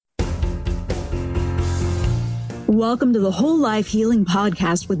Welcome to the Whole Life Healing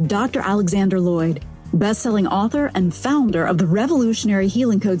Podcast with Dr. Alexander Lloyd, best-selling author and founder of the revolutionary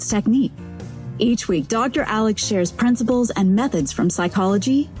Healing Codes technique. Each week, Dr. Alex shares principles and methods from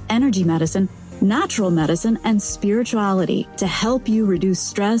psychology, energy medicine, natural medicine, and spirituality to help you reduce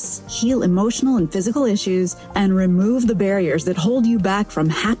stress, heal emotional and physical issues, and remove the barriers that hold you back from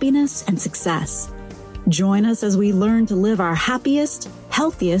happiness and success. Join us as we learn to live our happiest,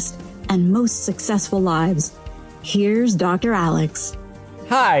 healthiest, and most successful lives. Here's Dr. Alex.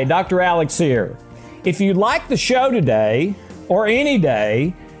 Hi, Dr. Alex here. If you like the show today, or any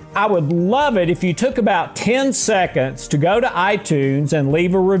day, I would love it if you took about 10 seconds to go to iTunes and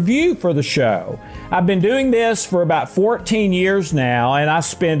leave a review for the show. I've been doing this for about 14 years now, and I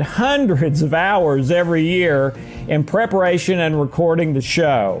spend hundreds of hours every year in preparation and recording the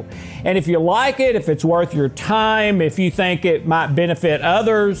show. And if you like it, if it's worth your time, if you think it might benefit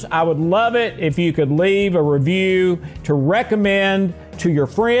others, I would love it if you could leave a review to recommend to your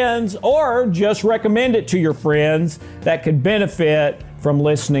friends, or just recommend it to your friends that could benefit from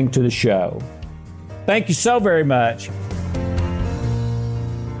listening to the show. Thank you so very much.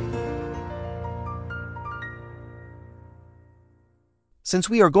 Since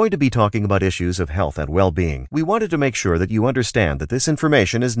we are going to be talking about issues of health and well-being, we wanted to make sure that you understand that this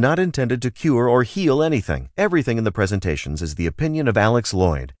information is not intended to cure or heal anything. Everything in the presentations is the opinion of Alex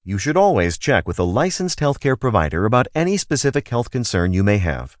Lloyd. You should always check with a licensed healthcare provider about any specific health concern you may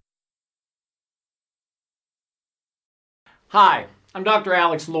have. Hi, I'm Dr.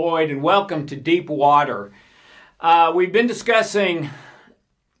 Alex Lloyd, and welcome to Deep Water. We've been discussing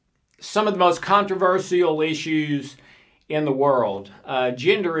some of the most controversial issues in the world.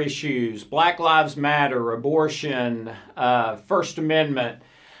 Gender issues, Black Lives Matter, abortion, First Amendment,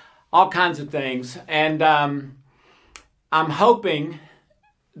 all kinds of things. And I'm hoping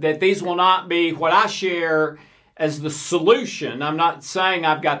that these will not be what I share as the solution. I'm not saying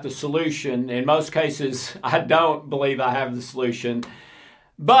I've got the solution. In most cases, I don't believe I have the solution.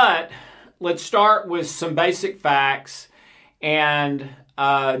 But let's start with some basic facts and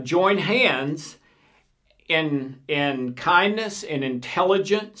join hands in kindness, in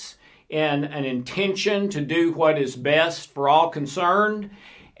intelligence, in an intention to do what is best for all concerned,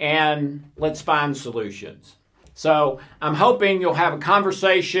 and let's find solutions. So I'm hoping you'll have a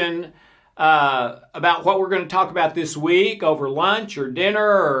conversation about what we're going to talk about this week over lunch or dinner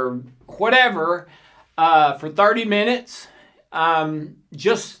or whatever for 30 minutes,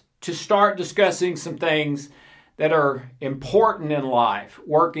 just to start discussing some things that are important in life,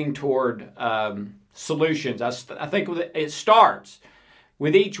 working toward solutions. I think it starts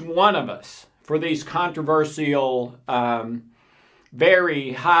with each one of us for these controversial,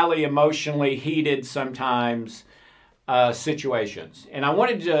 very highly emotionally heated sometimes situations. And I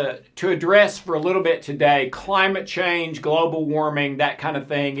wanted to address for a little bit today climate change, global warming, that kind of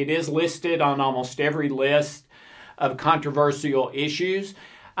thing. It is listed on almost every list of controversial issues.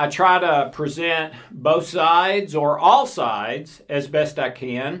 I try to present both sides or all sides as best I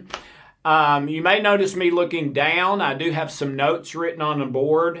can. You may notice me looking down. I do have some notes written on a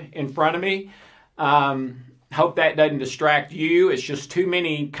board in front of me. Hope that doesn't distract you. It's just too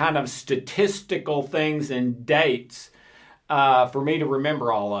many kind of statistical things and dates for me to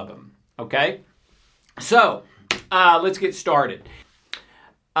remember all of them. Okay? So, let's get started.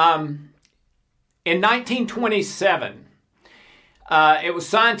 In 1927, it was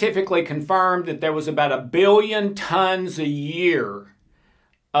scientifically confirmed that there was about 1 billion tons a year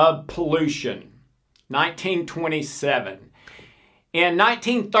of pollution. 1927. In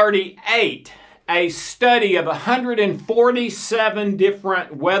 1938, a study of 147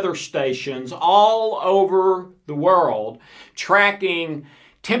 different weather stations all over the world tracking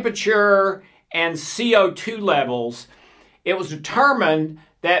temperature and CO2 levels, it was determined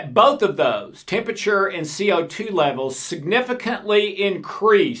that both of those, temperature and CO2 levels, significantly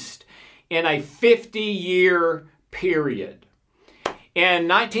increased in a 50-year period. In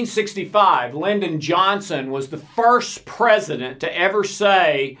 1965, Lyndon Johnson was the first president to ever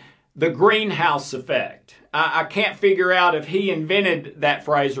say the greenhouse effect. I can't figure out if he invented that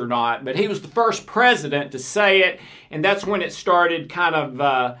phrase or not, but he was the first president to say it, and that's when it started kind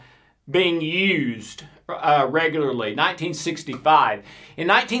of being used regularly, 1965. In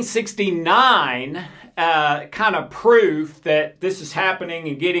 1969, kind of proof that this is happening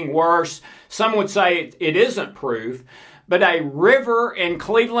and getting worse. Some would say it isn't proof, but a river in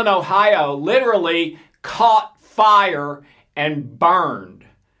Cleveland, Ohio literally caught fire and burned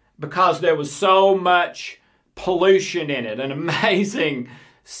because there was so much pollution in it. An amazing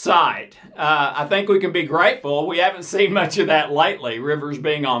sight. I think we can be grateful. We haven't seen much of that lately, rivers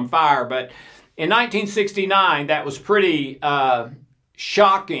being on fire, but In 1969, that was pretty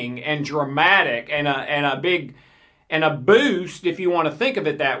shocking and dramatic, and a boost, if you want to think of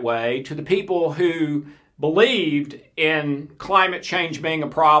it that way, to the people who believed in climate change being a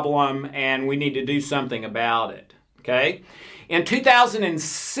problem and we need to do something about it. Okay? In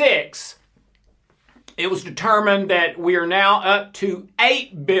 2006, it was determined that we are now up to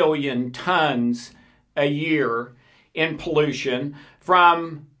 8 billion tons a year in pollution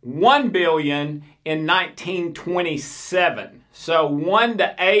from 1 billion in 1927. So 1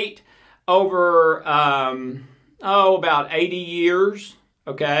 to 8 over, about 80 years,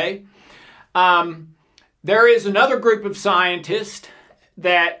 okay? There is another group of scientists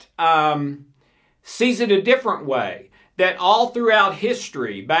that sees it a different way, that all throughout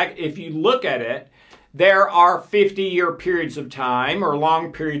history, back if you look at it, there are 50-year periods of time or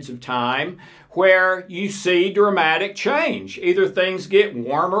long periods of time where you see dramatic change. Either things get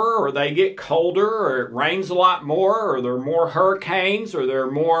warmer or they get colder, or it rains a lot more, or there are more hurricanes, or there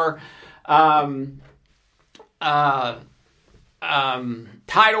are more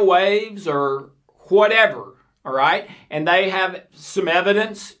tidal waves or whatever, all right? And they have some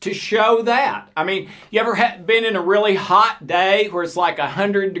evidence to show that. I mean, you ever been in a really hot day where it's like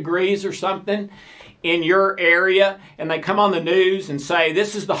 100 degrees or something in your area, and they come on the news and say,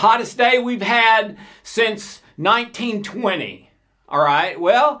 this is the hottest day we've had since 1920, all right?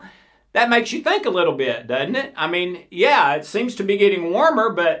 Well, that makes you think a little bit, doesn't it? I mean, yeah, it seems to be getting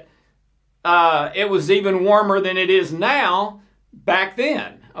warmer, but it was even warmer than it is now back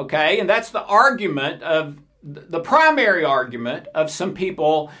then, okay? And that's the argument of, the primary argument of some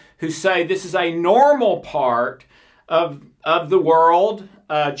people who say this is a normal part of the world,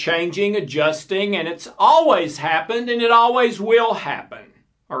 changing, adjusting, and it's always happened and it always will happen,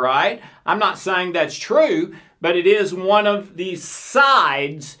 all right? I'm not saying that's true, but it is one of the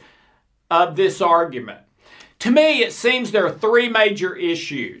sides of this argument. To me, it seems there are 3 major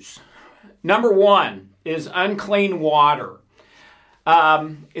issues. Number 1 is unclean water.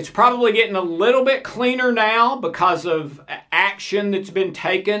 It's probably getting a little bit cleaner now because of action that's been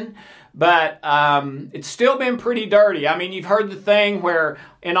taken, but it's still been pretty dirty. I mean, you've heard the thing where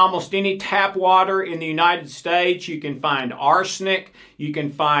in almost any tap water in the United States, you can find arsenic, you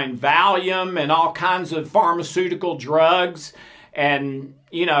can find Valium and all kinds of pharmaceutical drugs and,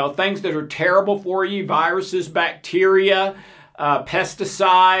 you know, things that are terrible for you, viruses, bacteria,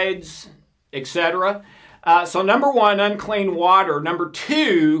 pesticides, etc. So number 1, unclean water. Number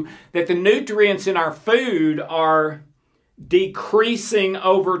 2, that the nutrients in our food are decreasing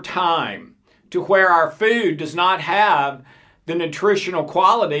over time to where our food does not have the nutritional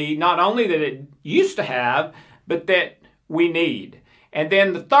quality, not only that it used to have, but that we need. And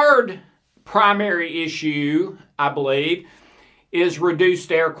then the third primary issue, I believe, is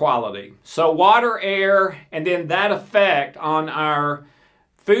reduced air quality. So water, air, and then that effect on our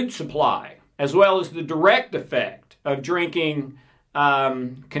food supply, as well as the direct effect of drinking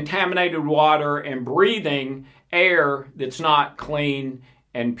contaminated water and breathing air that's not clean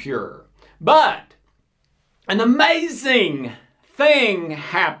and pure. But an amazing thing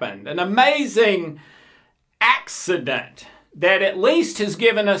happened, an amazing accident that at least has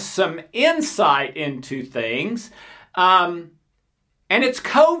given us some insight into things, and it's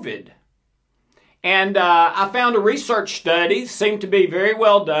COVID. And I found a research study, seemed to be very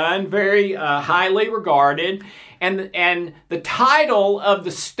well done, very highly regarded, and the title of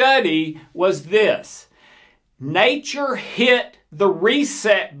the study was this: Nature hit the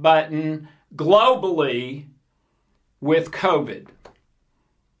reset button globally with COVID.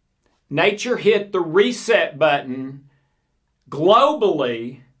 Nature hit the reset button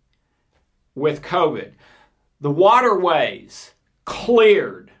globally with COVID. The waterways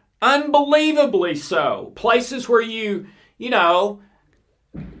cleared, unbelievably so. Places where you know,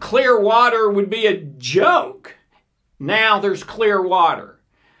 clear water would be a joke. Now there's clear water.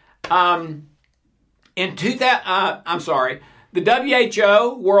 The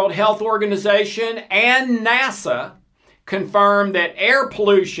WHO, World Health Organization, and NASA confirmed that air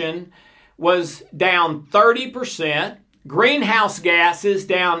pollution was down 30%, greenhouse gases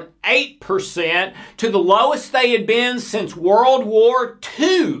down 8% to the lowest they had been since World War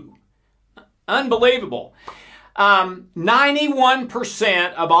II. Unbelievable.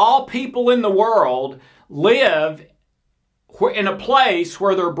 91% of all people in the world live in a place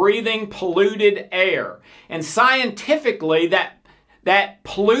where they're breathing polluted air. And scientifically, that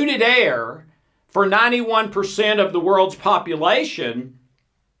polluted air for 91% of the world's population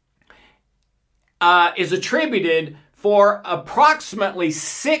is attributed for approximately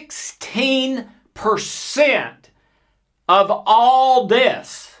 16% of all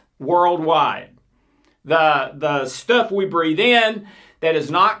deaths worldwide. The stuff we breathe in that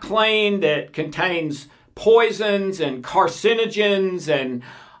is not clean, that contains poisons and carcinogens and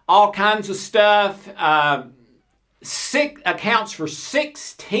all kinds of stuff, accounts for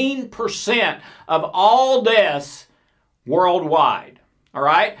 16% of all deaths worldwide. All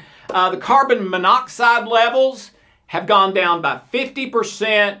right? The carbon monoxide levels have gone down by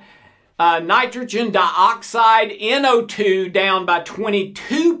 50%. Nitrogen dioxide, NO2, down by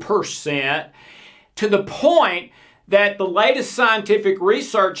 22%, to the point that the latest scientific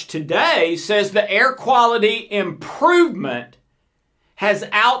research today says the air quality improvement has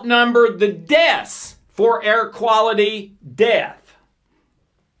outnumbered the deaths for air quality death.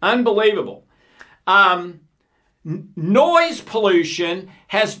 Unbelievable. Noise pollution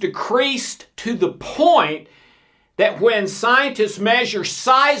has decreased to the point that when scientists measure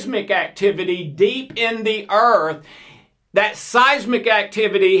seismic activity deep in the earth, that seismic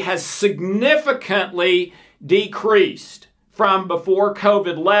activity has significantly decreased from before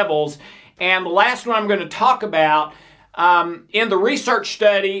COVID levels. And the last one I'm going to talk about, in the research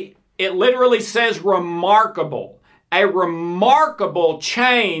study, it literally says remarkable. A remarkable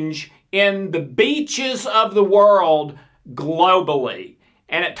change in the beaches of the world globally.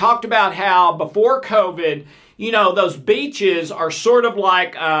 And it talked about how before COVID, those beaches are sort of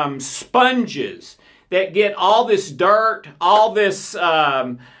like sponges that get all this dirt, all this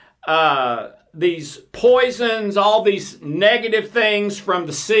these poisons, all these negative things from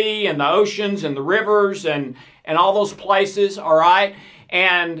the sea and the oceans and the rivers and all those places, all right?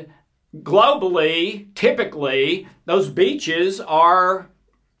 And globally, typically, those beaches are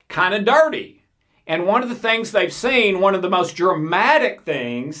kind of dirty. And one of the things they've seen, one of the most dramatic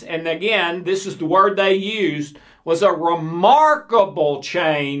things, and again, this is the word they used, was a remarkable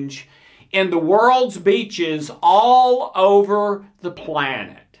change in the world's beaches all over the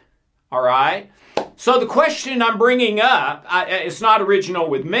planet. All right? So the question I'm bringing up, it's not original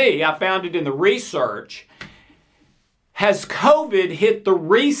with me. I found it in the research. Has COVID hit the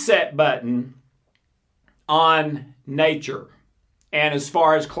reset button on nature? And as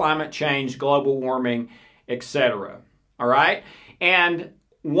far as climate change, global warming, etc. All right? And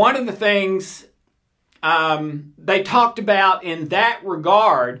one of the things they talked about in that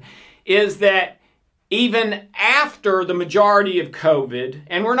regard is that even after the majority of COVID,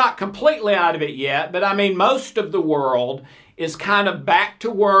 and we're not completely out of it yet, but I mean, most of the world is kind of back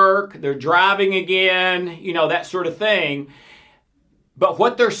to work, they're driving again, that sort of thing. But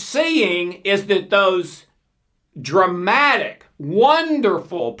what they're seeing is that those dramatic,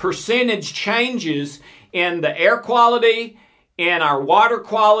 wonderful percentage changes in the air quality, in our water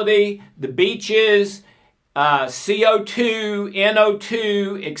quality, the beaches, CO2,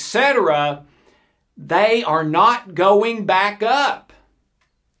 NO2, etc., they are not going back up.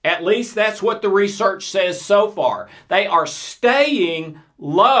 At least that's what the research says so far. They are staying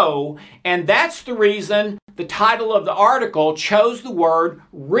low, and that's the reason the title of the article chose the word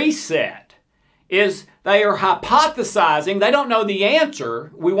reset. Is they are hypothesizing, they don't know the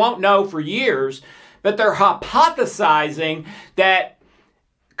answer, we won't know for years, but they're hypothesizing that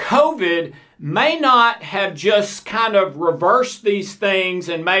COVID may not have just kind of reversed these things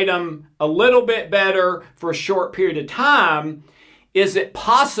and made them a little bit better for a short period of time. Is it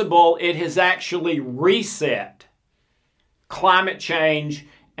possible it has actually reset climate change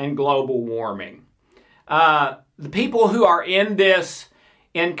and global warming? The people who are in this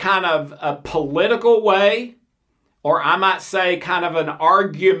in kind of a political way, or I might say kind of an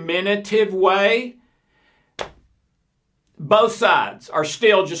argumentative way, both sides are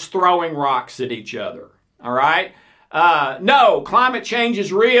still just throwing rocks at each other, all right? No, climate change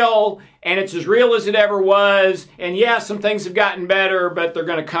is real, and it's as real as it ever was, and yeah, some things have gotten better, but they're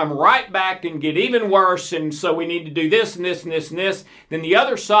going to come right back and get even worse, and so we need to do this and this and this and this. Then the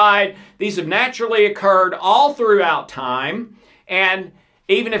other side, these have naturally occurred all throughout time, and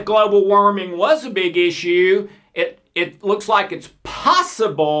even if global warming was a big issue, it looks like it's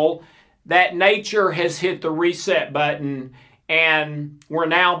possible that nature has hit the reset button and we're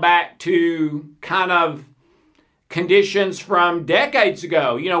now back to kind of conditions from decades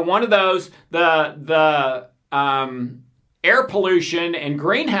ago. One of those, the air pollution and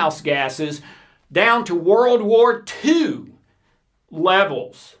greenhouse gases down to World War II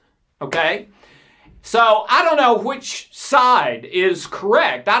levels, okay? So I don't know which side is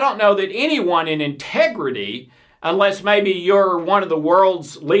correct. I don't know that anyone in integrity, unless maybe you're one of the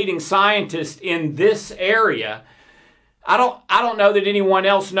world's leading scientists in this area, I don't know that anyone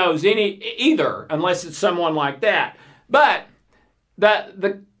else knows either, unless it's someone like that. But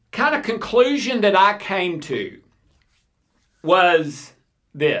the kind of conclusion that I came to was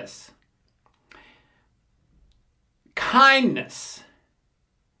this. Kindness.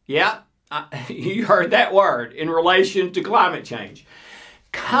 Yeah, you heard that word in relation to climate change.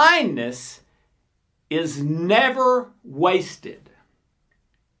 Kindness is never wasted.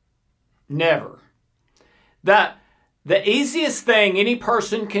 Never. The easiest thing any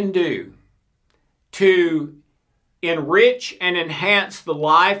person can do to enrich and enhance the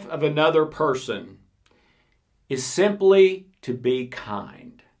life of another person is simply to be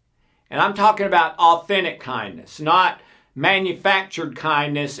kind. And I'm talking about authentic kindness, not manufactured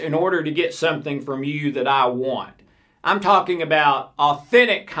kindness in order to get something from you that I want. I'm talking about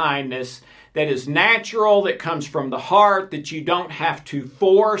authentic kindness that is natural, that comes from the heart, that you don't have to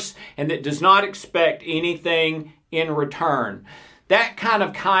force, and that does not expect anything in return. That kind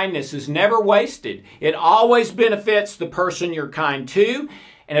of kindness is never wasted. It always benefits the person you're kind to,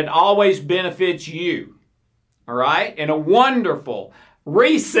 and it always benefits you. All right? In a wonderful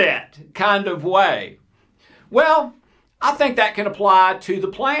reset kind of way. Well, I think that can apply to the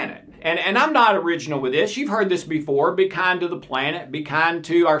planet. And I'm not original with this. You've heard this before. Be kind to the planet. Be kind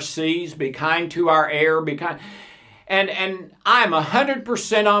to our seas. Be kind to our air. Be kind. And I'm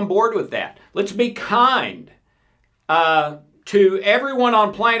 100% on board with that. Let's be kind to everyone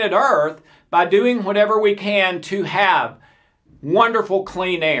on planet Earth by doing whatever we can to have wonderful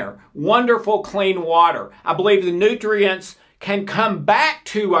clean air, wonderful clean water. I believe the nutrients can come back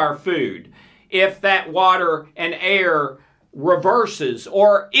to our food if that water and air reverses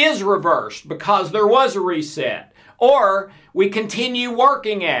or is reversed because there was a reset, or we continue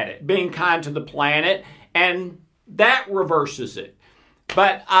working at it, being kind to the planet, and that reverses it.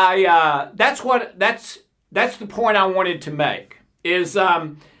 But that's the point I wanted to make. Is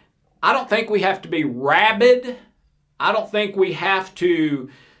I don't think we have to be rabid. I don't think we have to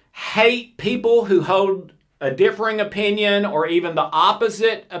hate people who hold a differing opinion or even the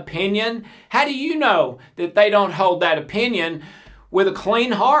opposite opinion. How do you know that they don't hold that opinion with a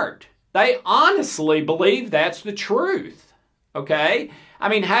clean heart? They honestly believe that's the truth. Okay? I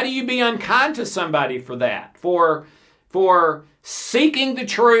mean, how do you be unkind to somebody for that? For seeking the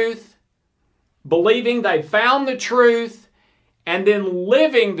truth, believing they found the truth, and then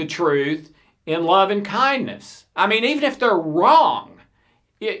living the truth in love and kindness. I mean, even if they're wrong,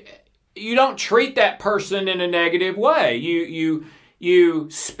 you don't treat that person in a negative way. You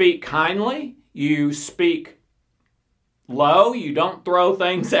speak kindly. You speak low. You don't throw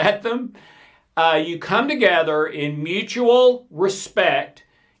things at them. You come together in mutual respect,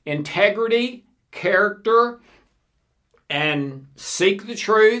 integrity, character, and seek the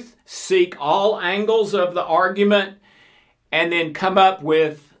truth, seek all angles of the argument, and then come up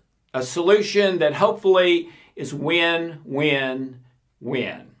with a solution that hopefully is win-win-win.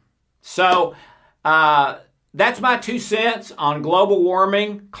 So that's my 2 cents on global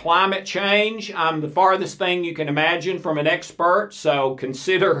warming, climate change. I'm the farthest thing you can imagine from an expert, so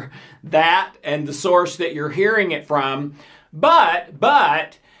consider that and the source that you're hearing it from. But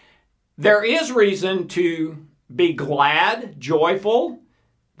there is reason to be glad, joyful,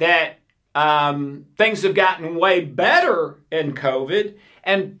 that things have gotten way better in COVID,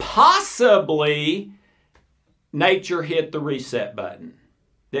 and possibly nature hit the reset button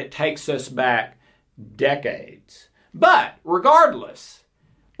that takes us back decades. But regardless,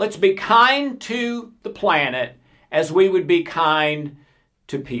 let's be kind to the planet as we would be kind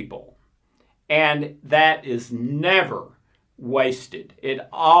to people. And that is never wasted. It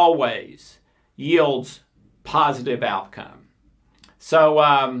always yields positive outcome. So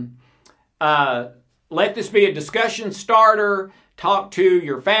let this be a discussion starter. Talk to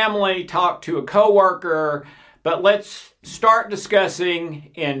your family, talk to a coworker, but let's start discussing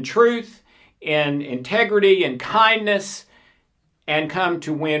in truth, in integrity, in kindness, and come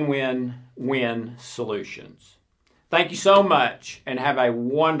to win-win-win solutions. Thank you so much, and have a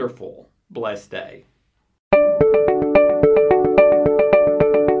wonderful, blessed day.